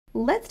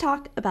Let's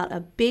talk about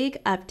a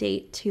big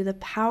update to the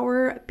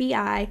Power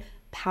BI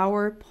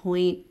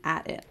PowerPoint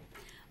add-in.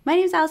 My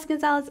name is Alice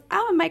Gonzalez.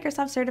 I'm a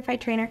Microsoft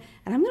certified trainer,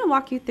 and I'm going to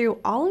walk you through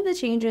all of the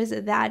changes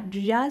that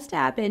just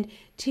happened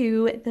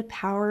to the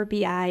Power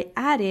BI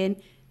add-in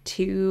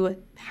to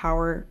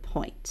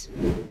PowerPoint.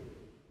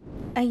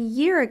 A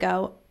year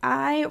ago,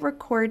 I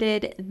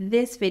recorded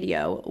this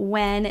video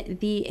when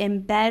the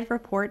embed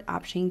report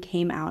option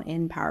came out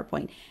in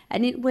PowerPoint,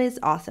 and it was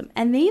awesome.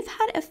 And they've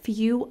had a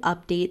few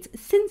updates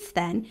since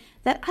then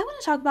that I want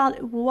to talk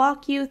about,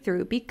 walk you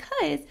through,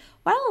 because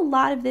while a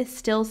lot of this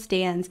still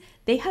stands,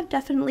 they have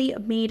definitely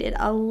made it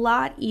a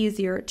lot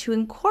easier to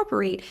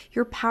incorporate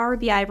your Power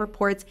BI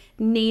reports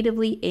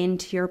natively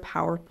into your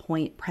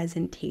PowerPoint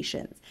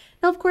presentations.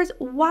 Now, of course,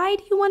 why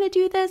do you want to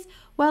do this?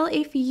 Well,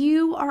 if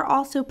you are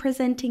also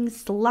presenting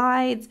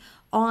slides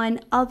on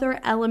other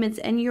elements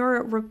in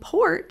your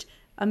report,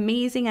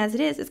 amazing as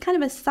it is, it's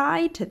kind of a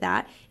side to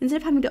that. Instead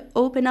of having to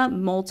open up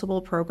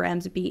multiple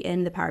programs, be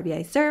in the Power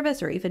BI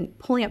service or even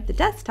pulling up the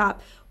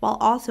desktop while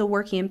also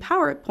working in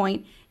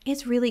PowerPoint,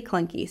 it's really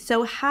clunky.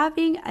 So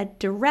having a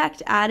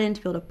direct add-in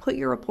to be able to put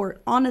your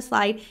report on a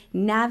slide,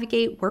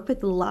 navigate, work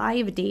with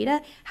live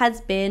data has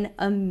been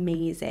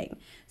amazing.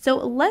 So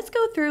let's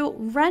go through,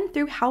 run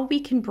through how we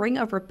can bring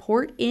a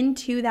report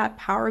into that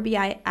Power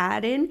BI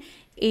add-in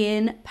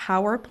in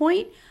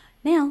PowerPoint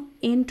now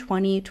in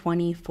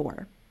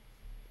 2024.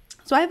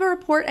 So I have a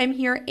report. I'm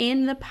here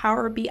in the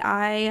Power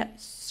BI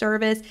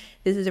service.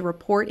 This is a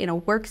report in a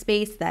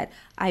workspace that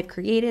I've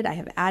created. I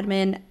have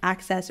admin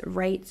access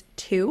rights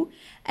to,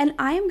 and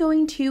I am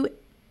going to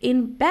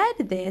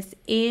embed this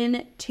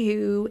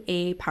into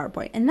a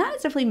PowerPoint. And that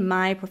is definitely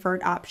my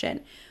preferred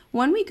option.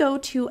 When we go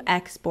to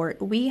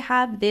export, we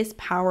have this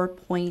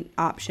PowerPoint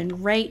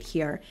option right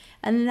here,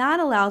 and that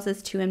allows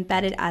us to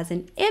embed it as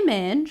an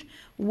image,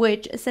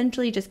 which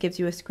essentially just gives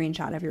you a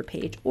screenshot of your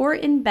page, or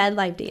embed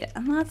live data.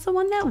 And that's the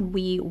one that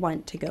we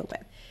want to go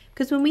with.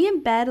 Because when we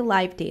embed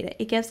live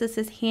data, it gives us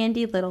this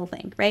handy little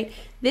thing, right?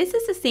 This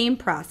is the same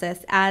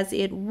process as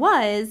it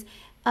was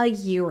a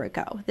year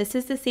ago. This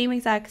is the same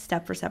exact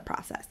step-for-step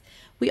process.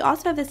 We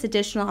also have this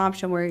additional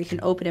option where you can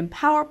open in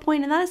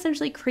PowerPoint, and that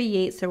essentially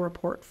creates a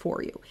report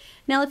for you.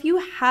 Now, if you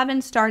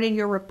haven't started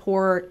your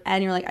report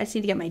and you're like, I just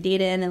need to get my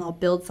data in and I'll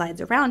build slides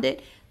around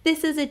it,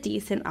 this is a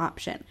decent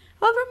option.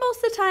 However,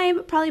 most of the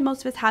time, probably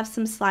most of us have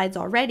some slides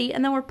already,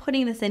 and then we're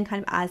putting this in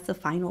kind of as the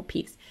final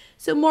piece.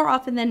 So more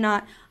often than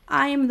not,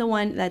 I am the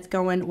one that's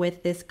going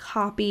with this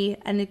copy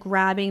and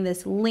grabbing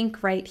this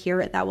link right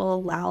here that will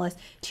allow us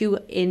to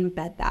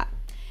embed that.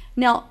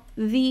 Now,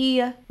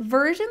 the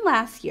version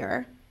last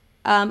year,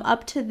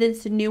 up to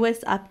this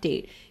newest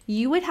update,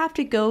 you would have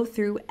to go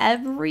through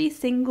every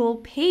single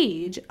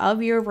page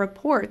of your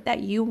report that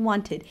you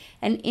wanted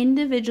and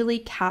individually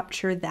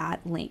capture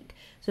that link.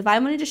 So if I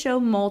wanted to show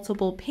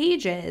multiple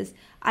pages,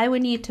 I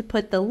would need to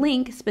put the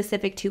link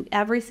specific to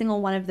every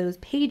single one of those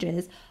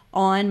pages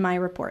on my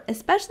report,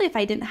 especially if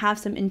I didn't have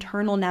some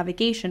internal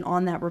navigation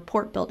on that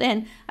report built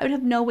in. I would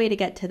have no way to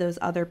get to those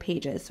other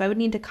pages. So I would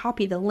need to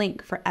copy the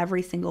link for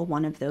every single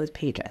one of those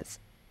pages.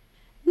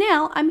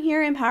 Now I'm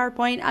here in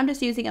PowerPoint. I'm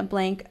just using a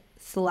blank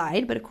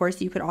slide, but of course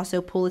you could also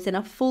pull this in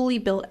a fully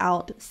built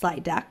out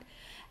slide deck.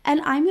 And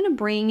I'm going to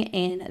bring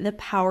in the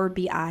Power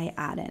BI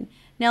add-in.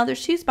 Now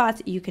there's two spots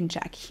that you can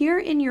check. Here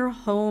in your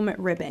home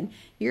ribbon,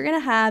 you're going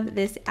to have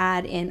this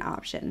add-in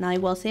option. Now I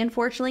will say,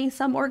 unfortunately,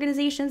 some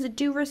organizations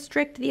do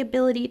restrict the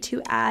ability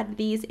to add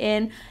these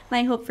in, and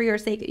I hope for your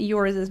sake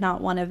yours is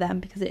not one of them,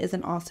 because it is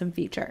an awesome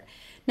feature.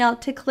 Now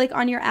to click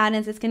on your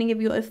add-ins, it's going to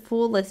give you a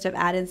full list of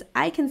add-ins.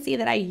 I can see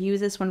that I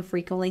use this one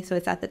frequently, so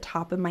it's at the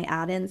top of my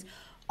add-ins.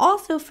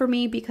 Also for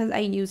me, because I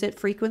use it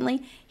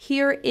frequently,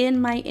 here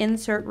in my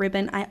insert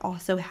ribbon, I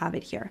also have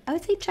it here. I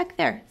would say check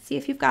there, see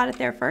if you've got it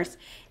there first.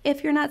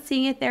 If you're not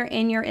seeing it there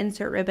in your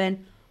insert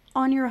ribbon,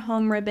 on your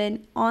home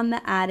ribbon, on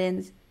the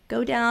add-ins,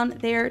 go down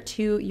there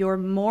to your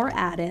more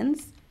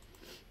add-ins.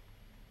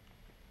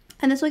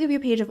 And this will give you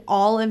a page of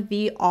all of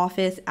the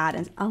Office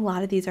add-ins. A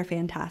lot of these are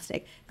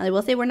fantastic. Now I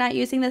will say we're not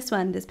using this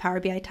one, this Power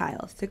BI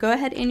tiles. So go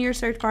ahead in your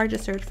search bar,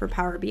 just search for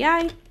Power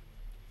BI.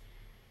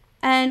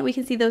 And we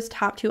can see those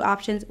top two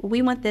options.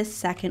 We want this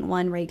second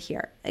one right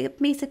here.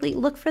 Basically,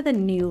 look for the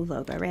new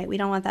logo, right? We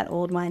don't want that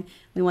old one.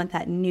 We want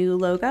that new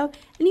logo.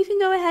 And you can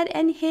go ahead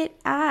and hit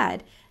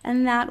add,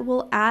 and that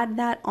will add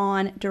that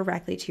on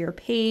directly to your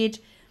page.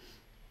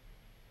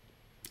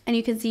 And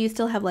you can see you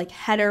still have like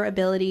header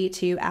ability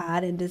to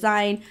add and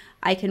design.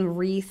 I can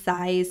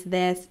resize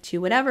this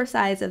to whatever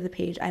size of the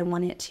page I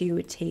want it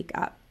to take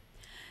up.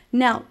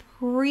 Now,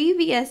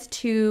 previous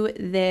to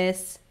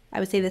this, I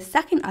would say the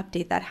second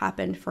update that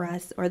happened for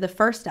us, or the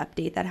first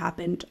update that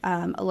happened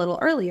a little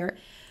earlier,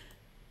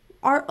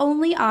 our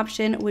only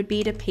option would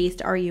be to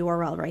paste our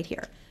URL right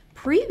here.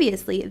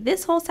 Previously,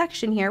 this whole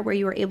section here where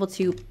you were able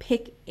to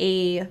pick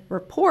a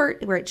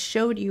report, where it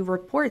showed you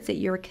reports that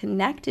you're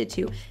connected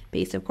to,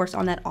 based of course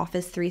on that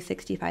Office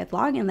 365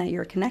 login that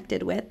you're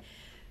connected with,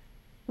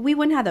 we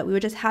wouldn't have that. We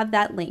would just have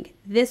that link.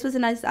 This was a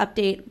nice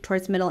update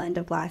towards middle end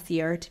of last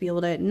year to be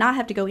able to not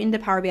have to go into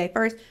Power BI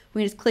first.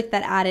 We can just click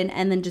that add-in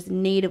and then just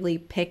natively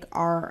pick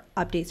our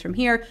updates from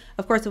here.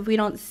 Of course, if we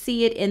don't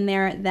see it in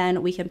there,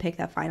 then we can pick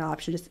that final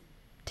option. Just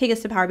take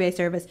us to Power BI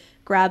service,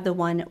 grab the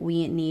one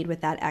we need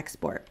with that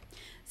export.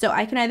 So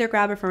I can either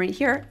grab it from right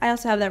here. I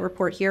also have that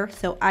report here.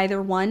 So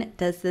either one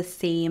does the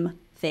same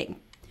thing.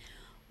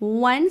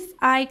 Once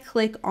I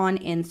click on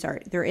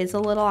insert, there is a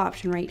little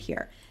option right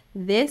here.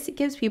 This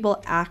gives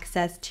people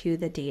access to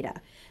the data.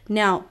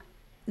 Now,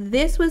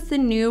 this was the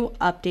new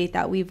update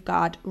that we've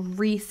got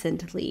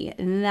recently,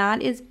 and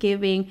that is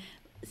giving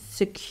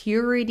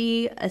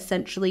security,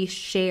 essentially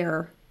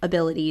share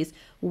abilities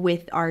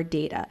with our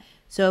data.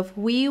 So if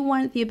we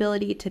want the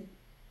ability to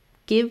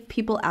give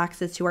people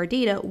access to our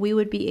data, we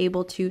would be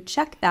able to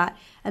check that,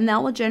 and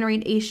that will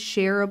generate a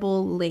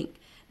shareable link.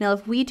 Now,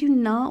 if we do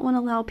not want to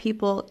allow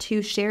people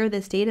to share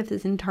this data, if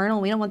it's internal,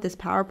 we don't want this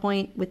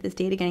PowerPoint with this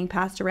data getting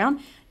passed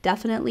around,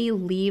 definitely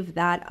leave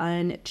that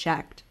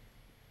unchecked.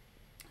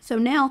 So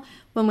now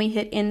when we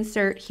hit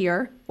insert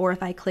here, or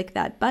if I click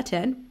that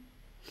button,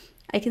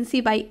 I can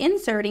see by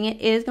inserting it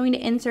is going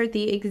to insert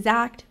the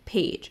exact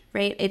page,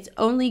 right? It's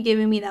only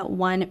giving me that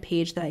one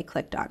page that I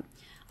clicked on.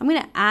 I'm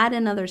going to add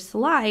another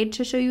slide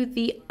to show you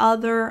the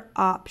other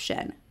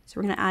option. So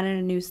we're going to add in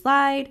a new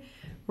slide.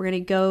 We're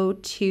going to go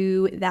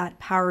to that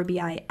Power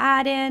BI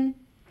add-in.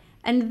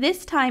 And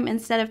this time,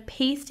 instead of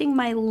pasting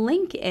my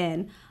link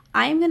in,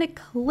 I'm going to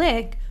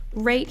click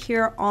right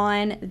here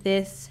on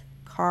this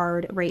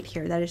card right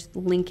here that is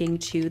linking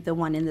to the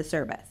one in the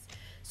service.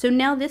 So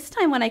now this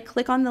time when I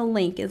click on the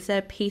link,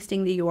 instead of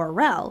pasting the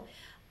URL,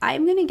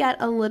 I'm going to get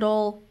a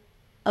little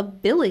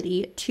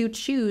ability to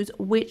choose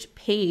which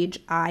page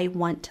I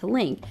want to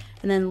link.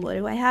 And then what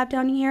do I have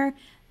down here?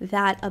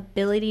 That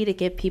ability to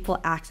give people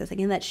access.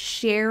 Again, that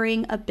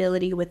sharing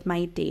ability with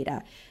my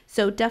data.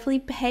 So definitely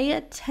pay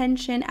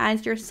attention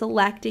as you're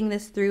selecting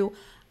this through.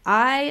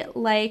 I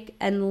like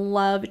and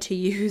love to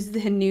use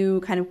the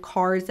new kind of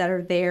cards that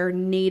are there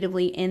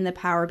natively in the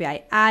Power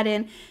BI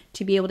add-in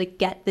to be able to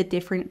get the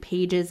different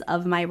pages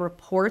of my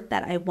report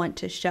that I want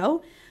to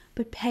show.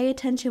 But pay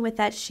attention with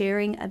that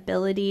sharing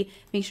ability.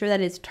 Make sure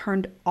that it's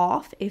turned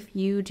off if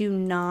you do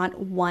not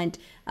want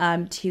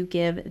to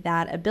give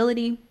that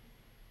ability.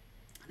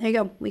 There you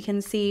go. We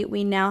can see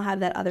we now have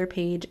that other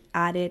page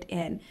added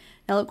in.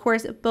 Now, of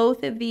course,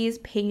 both of these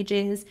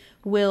pages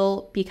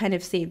will be kind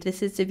of saved.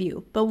 This is to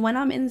view. But when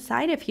I'm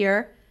inside of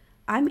here,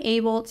 I'm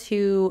able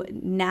to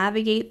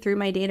navigate through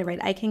my data,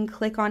 right? I can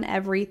click on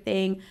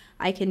everything.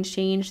 I can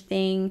change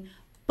things.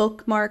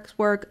 Bookmarks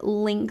work,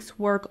 links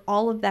work,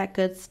 all of that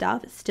good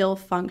stuff still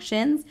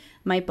functions.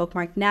 My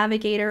bookmark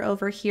navigator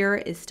over here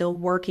is still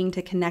working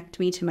to connect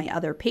me to my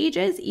other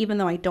pages, even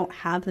though I don't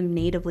have them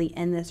natively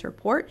in this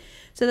report.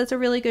 So that's a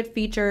really good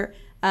feature.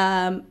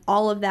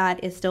 All of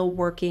that is still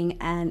working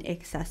and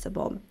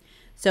accessible.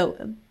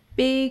 So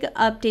big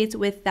updates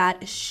with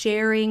that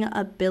sharing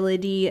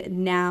ability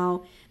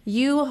now.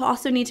 You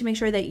also need to make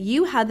sure that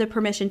you have the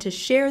permission to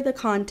share the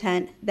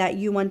content that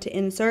you want to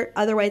insert.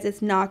 Otherwise,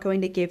 it's not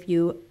going to give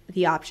you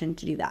the option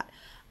to do that.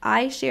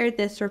 I shared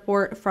this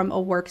report from a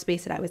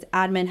workspace that I was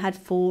admin, had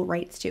full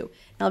rights to.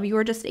 Now, if you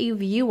are just a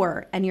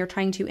viewer and you're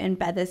trying to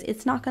embed this,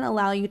 it's not going to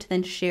allow you to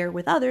then share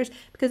with others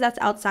because that's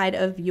outside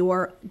of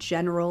your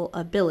general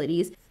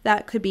abilities.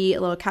 That could be a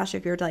little catch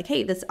if you're like,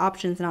 hey, this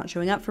option's not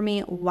showing up for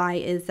me. Why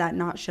is that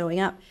not showing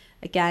up?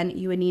 Again,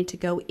 you would need to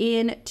go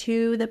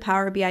into the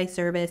Power BI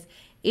service,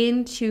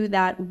 into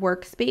that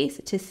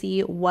workspace to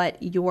see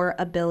what your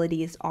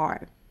abilities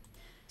are.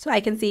 So I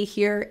can see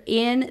here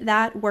in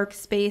that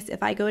workspace,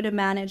 if I go to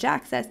manage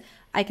access,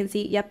 I can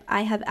see, yep,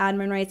 I have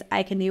admin rights.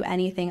 I can do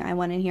anything I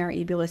want in here.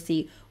 You'll be able to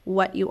see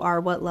what you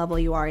are, what level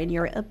you are, and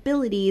your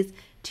abilities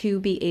to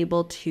be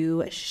able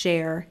to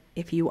share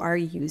if you are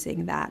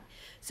using that.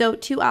 So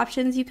two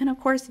options. You can, of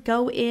course,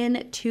 go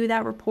in to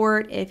that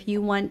report if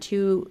you want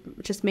to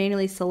just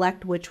manually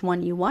select which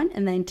one you want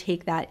and then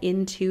take that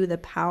into the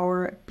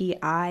Power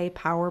BI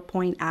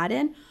PowerPoint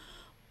add-in,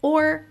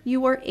 or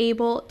you are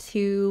able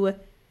to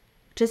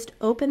just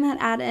open that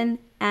add-in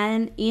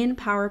and in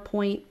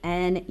PowerPoint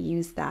and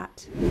use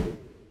that.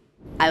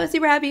 I was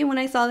super happy when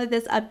I saw that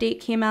this update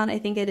came out. I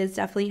think it is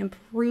definitely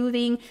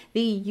improving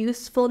the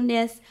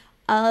usefulness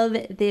of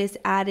this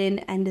add-in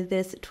and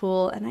this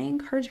tool. And I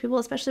encourage people,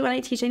 especially when I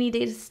teach any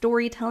data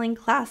storytelling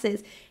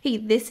classes, hey,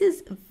 this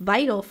is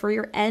vital for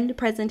your end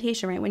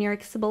presentation, right? When you're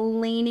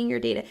explaining your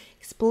data,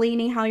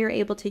 explaining how you're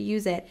able to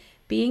use it,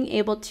 being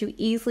able to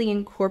easily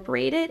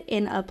incorporate it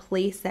in a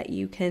place that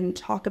you can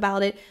talk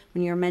about it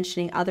when you're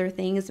mentioning other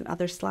things,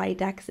 other slide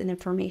decks and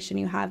information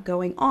you have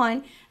going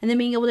on, and then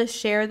being able to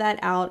share that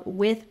out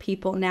with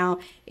people now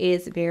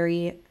is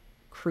very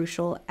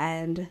crucial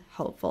and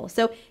helpful.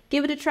 So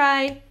give it a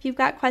try. If you've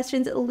got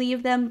questions,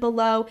 leave them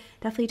below.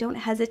 Definitely don't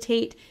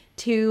hesitate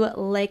to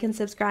like and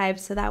subscribe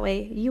so that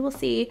way you will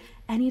see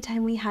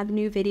anytime we have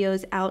new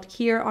videos out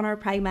here on our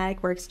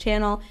Pragmatic Works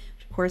channel,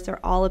 which of course are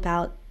all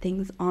about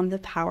things on the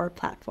Power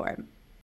Platform.